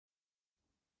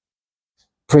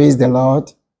Praise the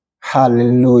Lord.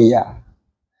 Hallelujah.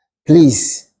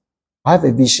 Please, I have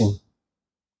a vision.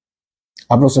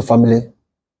 Abroso family,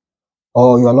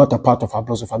 or you are not a part of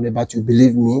Abroso family, but you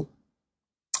believe me,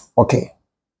 okay.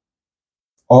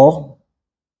 Or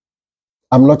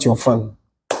I'm not your fan.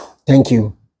 Thank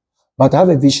you. But I have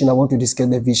a vision. I want to discuss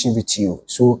the vision with you.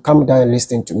 So come down and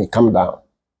listen to me. Come down.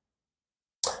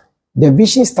 The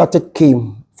vision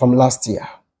came from last year,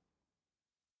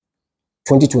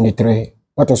 2023.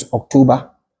 That was October,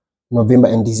 November,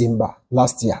 and December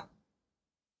last year.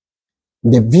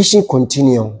 The vision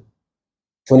continued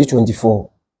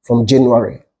 2024 from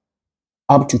January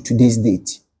up to today's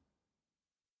date.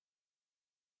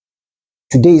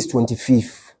 Today is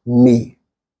 25th May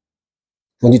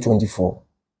 2024.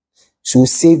 So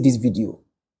save this video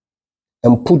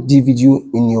and put this video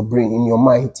in your brain, in your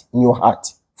mind, in your heart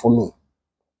for me.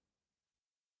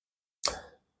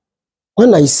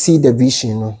 When I see the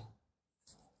vision,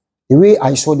 the way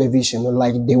I saw the vision,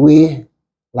 like the way,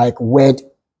 word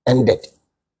ended.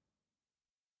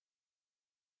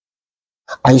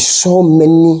 I saw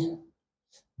many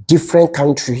different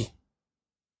countries.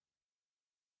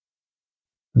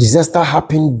 Disaster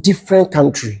happened different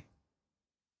country.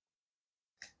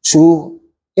 So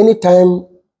anytime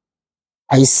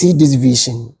I see this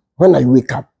vision, when I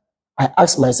wake up, I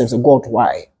ask myself, God,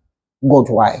 why? God,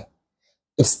 why?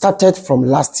 It started from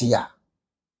last year,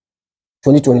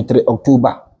 2023,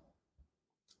 October,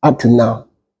 up to now.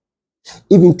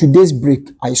 Even today's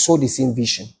break, I saw the same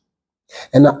vision.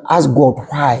 And I asked God,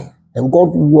 why? And God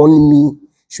warned me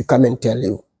to come and tell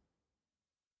you.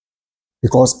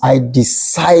 Because I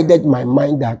decided my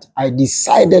mind that, I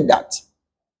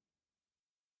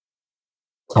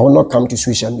will not come to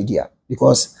social media.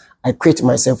 Because I create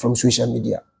myself from social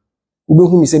media.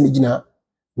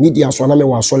 Media so na me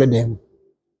wa solid them.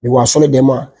 Me wa solid them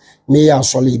me ya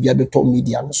solid be top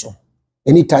media so.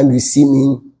 Anytime you see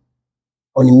me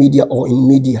on the media or in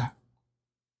media,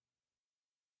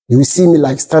 you will see me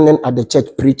like standing at the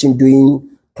church preaching,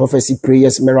 doing prophecy,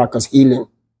 prayers, miracles, healing.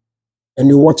 And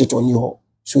you watch it on your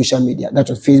social media. That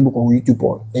was Facebook or YouTube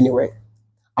or anywhere.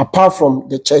 Apart from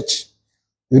the church,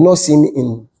 you will not see me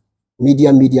in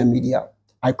media.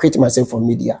 I create myself for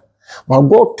media. But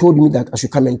God told me that I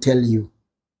should come and tell you.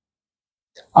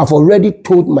 I've already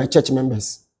told my church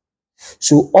members.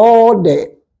 So all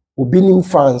the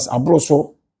Obinim'S fans,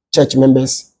 Abroso church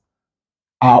members,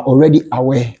 are already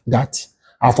aware that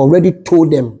I've already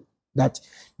told them that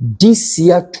this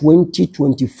year,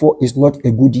 2024, is not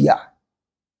a good year.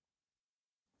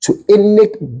 So any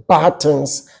bad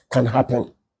things can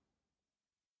happen.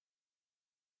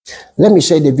 Let me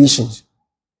share the visions.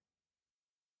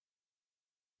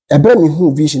 I brought me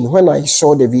who vision when I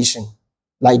saw the vision,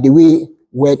 like the way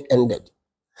word ended.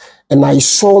 And I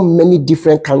saw many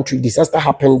different countries. Disaster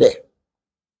happened there.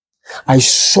 I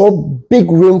saw big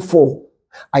rainfall.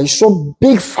 I saw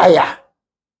big fire.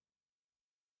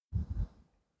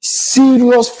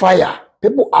 Serious fire.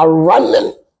 People are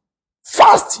running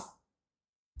fast.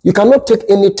 You cannot take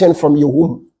anything from your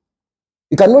home.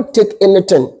 You cannot take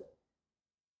anything.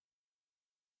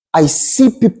 I see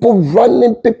people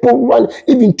running,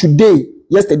 Even today,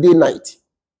 yesterday night,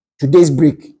 today's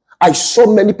break, I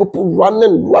saw many people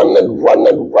running.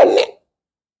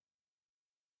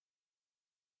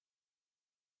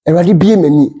 Already be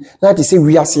many. Now to say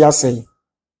we are say.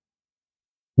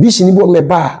 Vision ibo me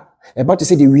ba. About to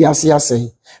say the we are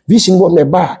say. Vision ibo me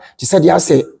ba. To say the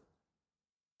say.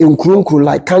 In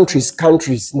like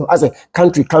countries. No, as a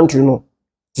country, no.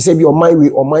 To say be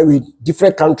on my way,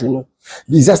 different country, no.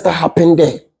 Disaster happened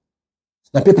there.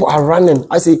 Now people are running.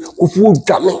 I say, Kufu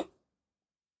drumming.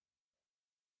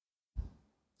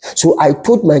 So I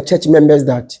told my church members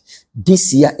that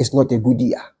this year is not a good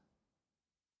year.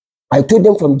 I told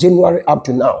them from January up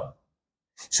to now.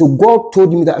 So God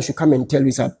told me that I should come and tell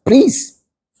you, sir, please,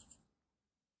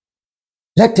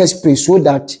 let us pray so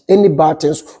that any bad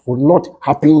things will not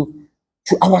happen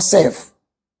to ourselves.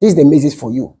 This is the message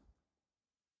for you.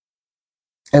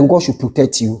 And God should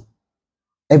protect you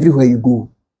everywhere you go.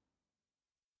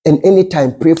 And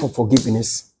anytime, pray for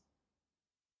forgiveness.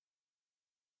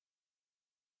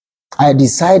 I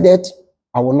decided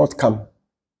I will not come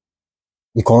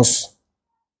because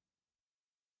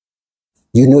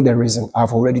you know the reason.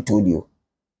 I've already told you.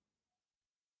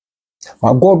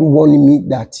 But God warned me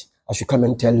that I should come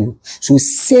and tell you. So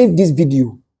save this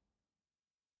video.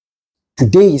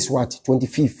 Today is what?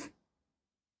 25th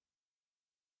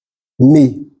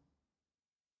May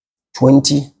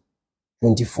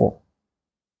 2024.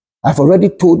 I've already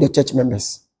told the church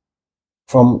members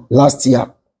from last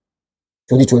year,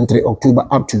 2023, October,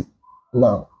 up to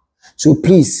now. So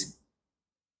please,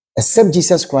 Accept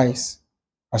Jesus Christ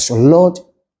as your Lord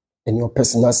and your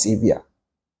personal Savior.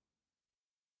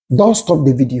 Don't stop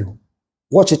the video.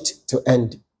 Watch it to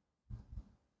end.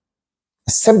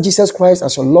 Accept Jesus Christ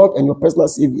as your Lord and your personal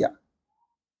Savior.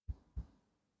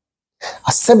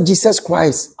 Accept Jesus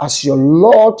Christ as your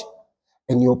Lord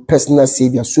and your personal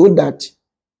Savior so that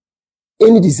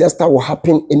any disaster will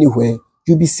happen anywhere,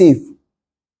 you'll be safe.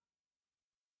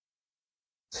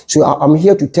 So I'm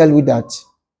here to tell you that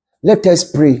let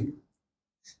us pray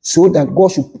so that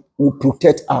God will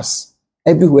protect us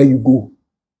everywhere you go.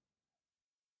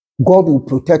 God will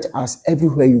protect us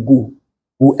everywhere you go,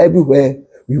 or everywhere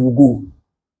we will go.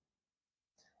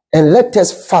 And let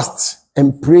us fast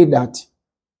and pray that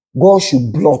God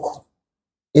should block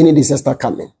any disaster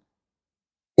coming,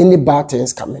 any bad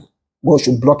things coming. God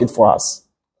should block it for us.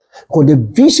 Because the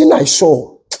vision I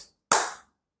saw,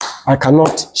 I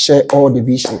cannot share all the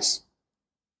visions.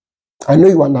 I know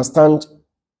you understand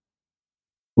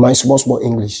my small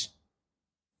English.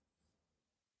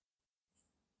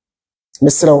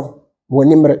 Mr.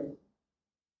 Wanimre.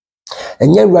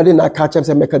 And yet, rather than catch up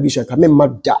and make a vision, I mean,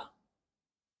 mad.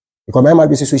 Because my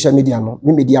might social media, no,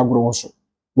 me media grow also.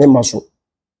 Me maso.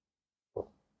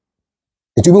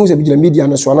 It will be the media,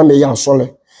 and so I may ya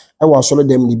sole. I was sole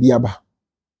them ni biaba.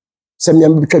 Some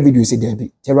young video say,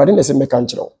 Debbie, the rather than make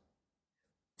control.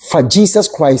 For Jesus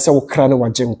Christ, I will crown wa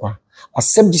jenkwa.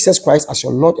 Accept Jesus Christ as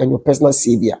your Lord and your personal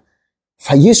Savior.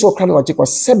 For you so crown wa jenkwa,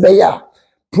 sebeya.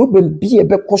 Problem be a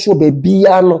bit caution baby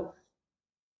ano.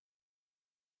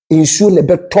 Insu ne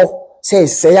be talk, say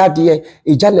dear,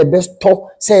 a jan the best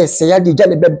talk, say the jan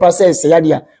the best say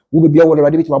dear, will be able to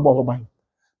ready with my body.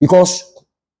 Because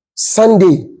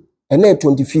Sunday and then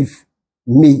 25th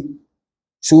May,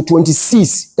 so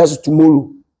 26th, that's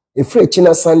tomorrow, a free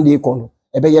China Sunday kono,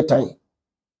 a better time.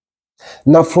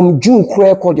 Now from June,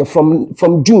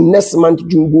 from June, next month,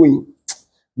 June going,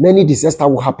 many disasters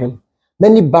will happen.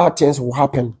 Many bad things will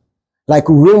happen. Like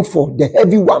rainfall, the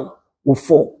heavy one will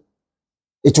fall.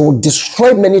 It will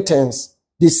destroy many things.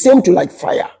 The same to like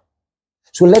fire.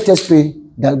 So let us pray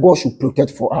that God should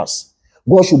protect for us.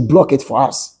 God should block it for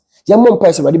us.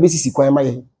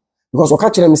 Because I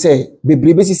catch them say,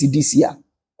 "Baby, basis this year,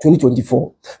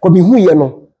 2024." Because me who you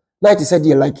know, now it said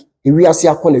here like we are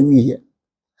seeing a we here.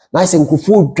 Now I say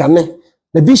nkufu dwane.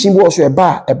 The vision was a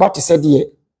bar to say here.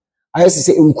 I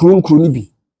say nkuru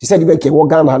nibi. He said even ke wo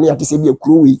Ghana na ati say be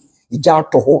kuro wi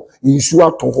ija to ho, nsu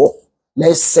ato ho.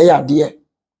 Na say ade.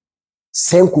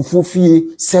 Senkufu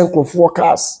fie, senkufu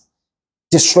cars.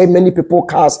 Destroy many people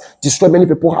cars, destroy many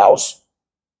people house.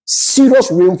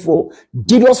 Serious rainfall,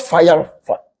 serious fire,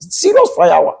 serious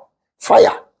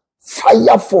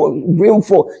fire fall,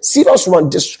 rainfall, serious one,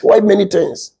 destroy many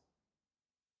things.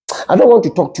 I don't want to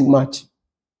talk too much.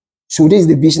 So this is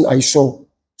the vision I saw.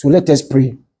 So let us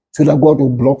pray so that God will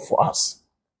block for us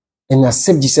and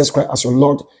accept Jesus Christ as your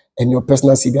Lord and your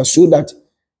personal Savior so that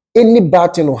any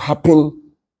bad thing will happen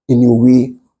in your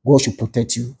way, God should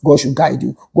protect you, God should guide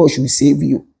you, God should save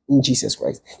you in Jesus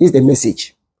Christ. This is the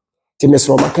message.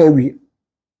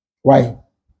 Why?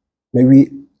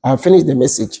 Maybe I'll finish the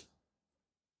message.